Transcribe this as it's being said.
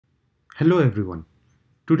Hello everyone.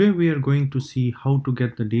 Today we are going to see how to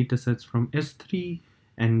get the datasets from S3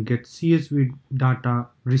 and get CSV data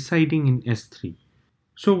residing in S3.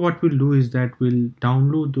 So what we'll do is that we'll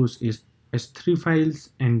download those S3 files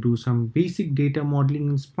and do some basic data modeling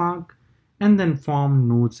in Spark and then form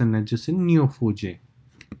nodes and edges in Neo4j.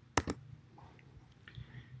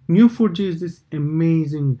 Neo4j is this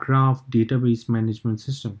amazing graph database management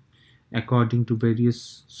system. According to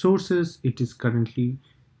various sources, it is currently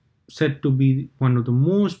said to be one of the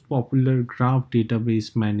most popular graph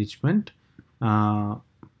database management uh,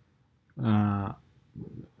 uh,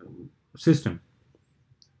 system.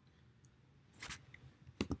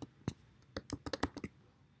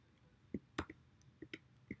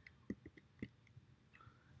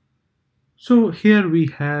 So here we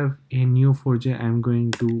have a Neo4j. I'm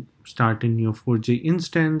going to start a Neo4j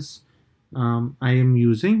instance. I am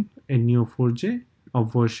using a Neo4j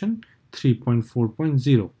of version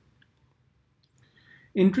 3.4.0.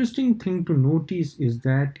 Interesting thing to notice is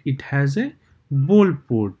that it has a bold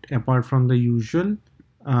port apart from the usual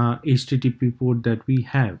HTTP port that we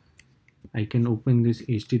have. I can open this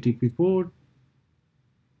HTTP port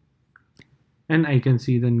and I can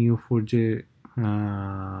see the Neo4j.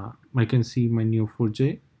 I can see my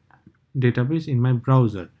Neo4j database in my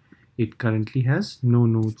browser. It currently has no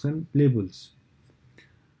nodes and labels.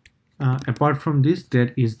 Apart from this,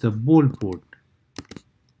 there is the bold port.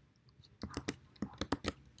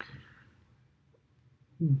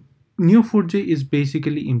 Neo4j is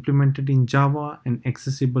basically implemented in Java and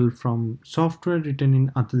accessible from software written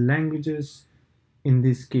in other languages. In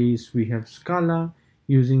this case, we have Scala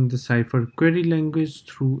using the Cypher query language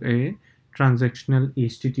through a transactional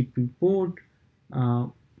HTTP port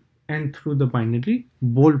and through the binary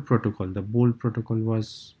bold protocol. The bold protocol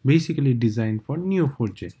was basically designed for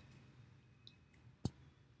Neo4j.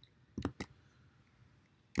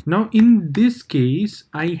 Now, in this case,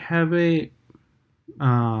 I have a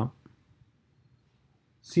uh,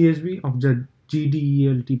 CSV of the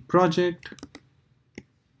GDELT project,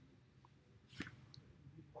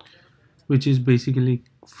 which is basically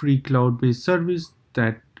free cloud-based service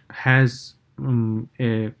that has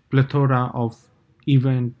a plethora of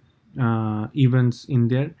events in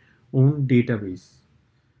their own database.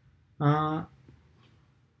 Uh,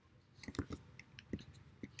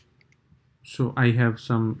 so I have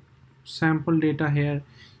some sample data here.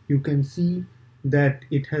 You can see that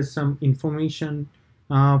it has some information.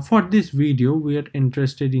 For this video, we are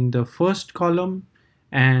interested in the first column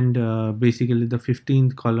and basically the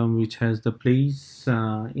 15th column, which has the place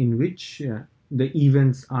in which the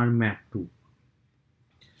events are mapped to.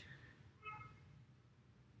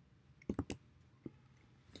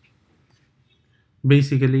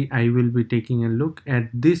 Basically, I will be taking a look at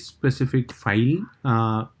this specific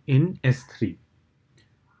file in S3.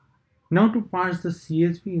 Now to parse the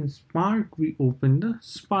CSV in Spark, we open the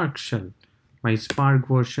Spark shell. My Spark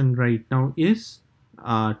version right now is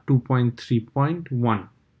 2.3.1.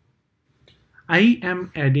 I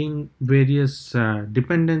am adding various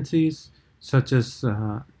dependencies such as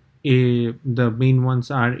the main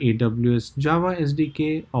ones are AWS Java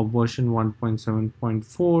SDK of version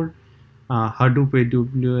 1.7.4, Hadoop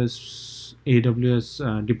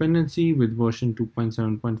AWS dependency with version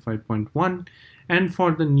 2.7.5.1, and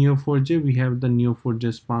for the Neo4j we have the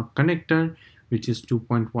Neo4j Spark connector, which is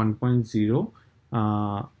 2.1.0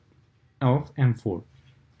 of M4.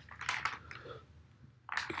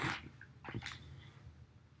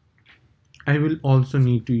 I will also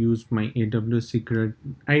need to use my AWS secret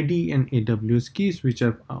ID and AWS keys, which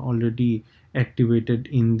I've already activated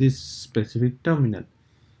in this specific terminal.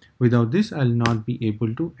 Without this, I'll not be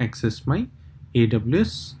able to access my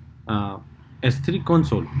AWS S3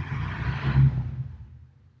 console.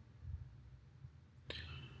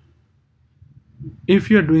 If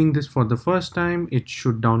you're doing this for the first time, it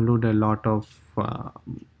should download a lot of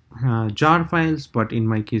jar files, but in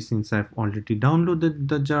my case, since I've already downloaded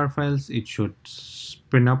the jar files, it should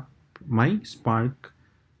spin up my Spark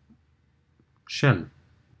shell.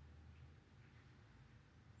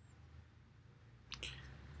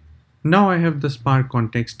 Now I have the Spark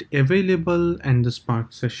context available and the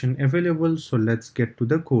Spark session available, so let's get to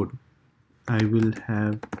the code. I will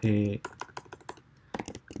have a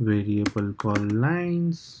variable called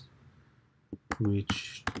lines,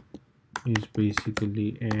 which is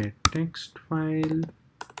basically a text file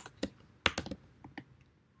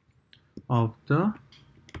of the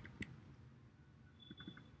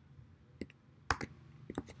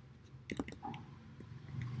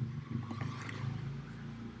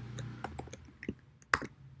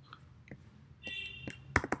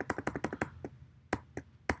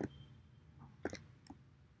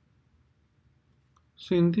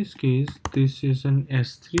So in this case, this is an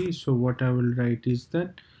S3. So what I will write is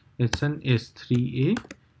that it's an S3A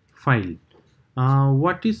file.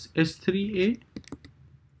 What is S3A?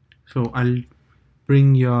 So I'll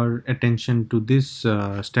bring your attention to this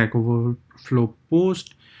Stack Overflow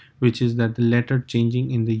post, which is that the letter changing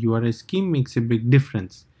in the URI scheme makes a big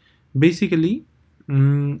difference. Basically,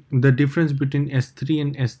 the difference between S3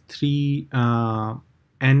 and S3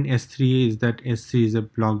 and S3A is that S3 is a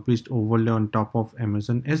block-based overlay on top of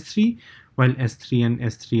Amazon S3, while S3 and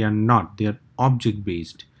S3 are not. They are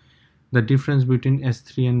object-based. The difference between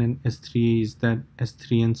S3N and S3A is that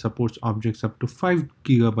S3N supports objects up to 5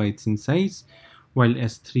 gigabytes in size, while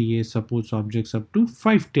S3A supports objects up to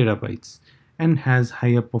 5 terabytes and has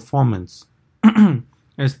higher performance.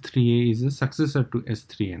 S3A is a successor to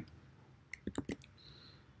S3N.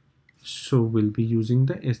 So we'll be using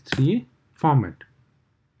the S3A format.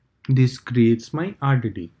 This creates my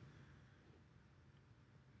RDD.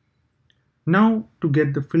 Now to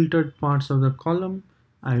get the filtered parts of the column,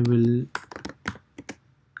 I will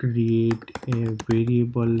create a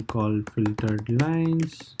variable called filtered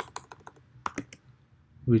lines,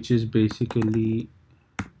 which is basically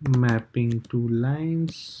mapping two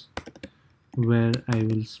lines where I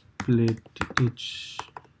will split each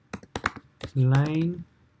line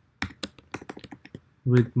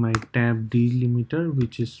with my tab delimiter,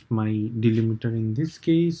 which is my delimiter in this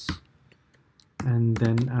case, and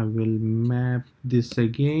then I will map this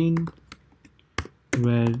again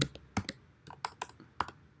where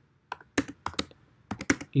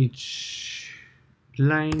each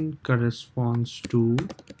line corresponds to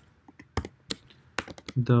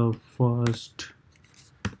the first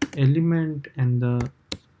element and the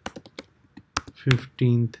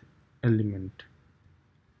 15th element,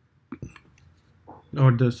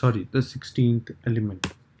 or the 16th element.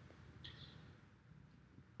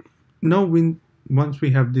 Now once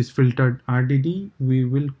we have this filtered RDD, we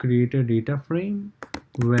will create a data frame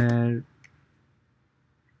where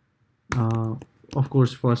of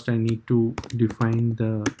course first I need to define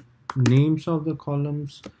the names of the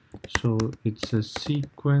columns. So it's a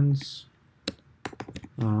sequence.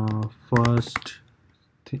 First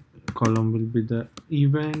column will be the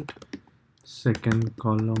event, second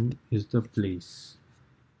column is the place.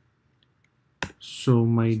 So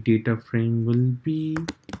my data frame will be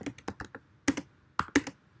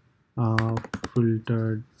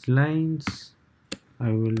filtered lines.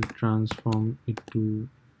 I will transform it to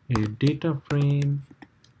a data frame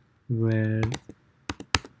where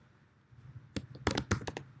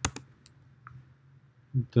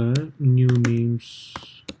the new names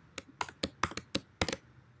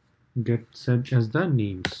get set as the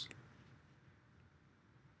names.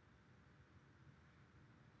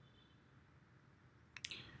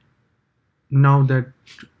 Now that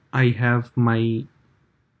I have my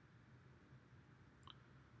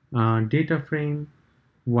data frame,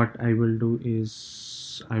 what I will do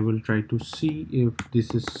is I will try to see if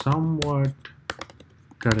this is somewhat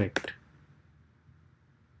correct.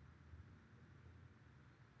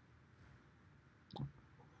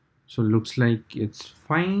 So looks like it's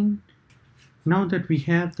fine. Now that we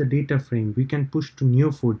have the data frame, we can push to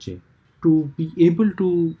Neo4j. To be able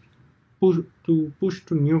to push to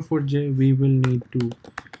Neo4j, we will need to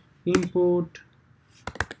import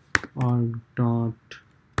org dot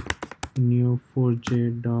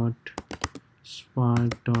neo4j dot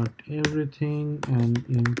spark dot everything and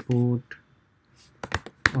import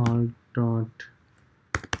org dot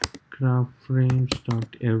graphframes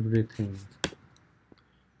dot everything.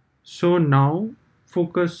 So now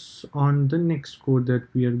focus on the next code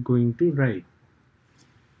that we are going to write.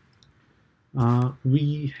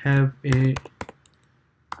 We have a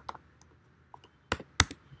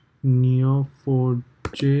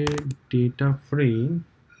Neo4j data frame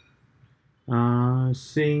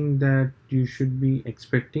saying that you should be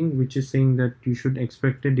expecting, which is saying that you should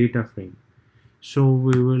expect a data frame. So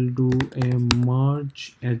we will do a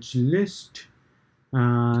merge edge list,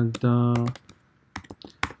 the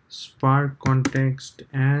Spark context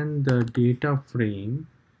and the data frame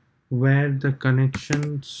where the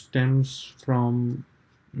connection stems from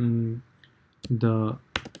the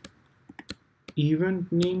event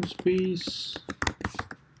namespace,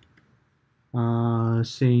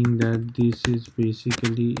 saying that this is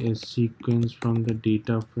basically a sequence from the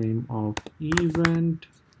data frame of event,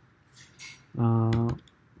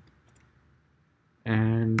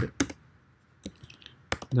 and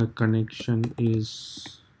the connection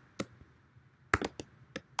is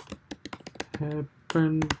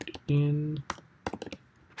happened in,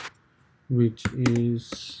 which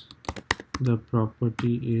is the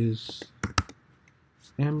property is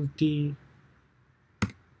empty,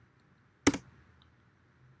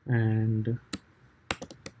 and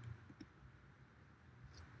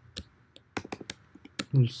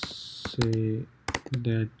we'll say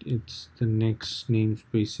that it's the next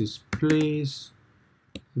namespace is place,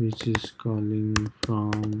 which is calling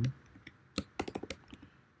from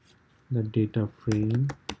the data frame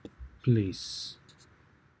place.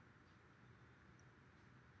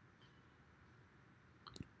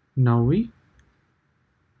 Now we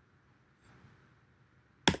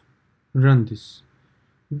run this.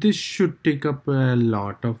 This should take up a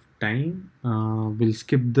lot of time. We'll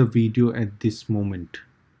skip the video at this moment.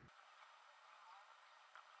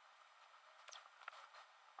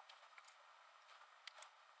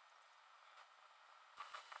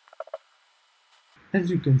 As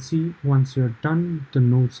you can see, once you're done, the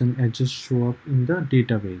nodes and edges show up in the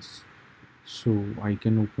database. So I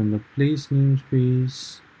can open the place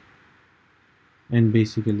namespace, and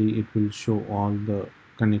basically it will show all the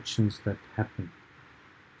connections that happen.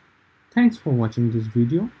 Thanks for watching this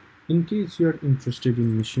video. In case you're interested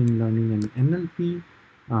in machine learning and NLP,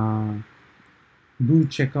 do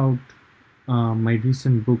check out my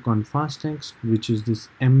recent book on FastText, which is this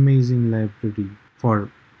amazing library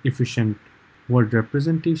for efficient word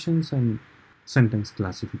representations and sentence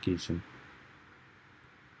classification.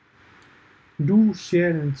 Do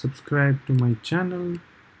share and subscribe to my channel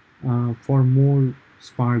for more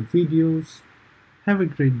Spark videos. Have a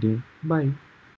great day. Bye.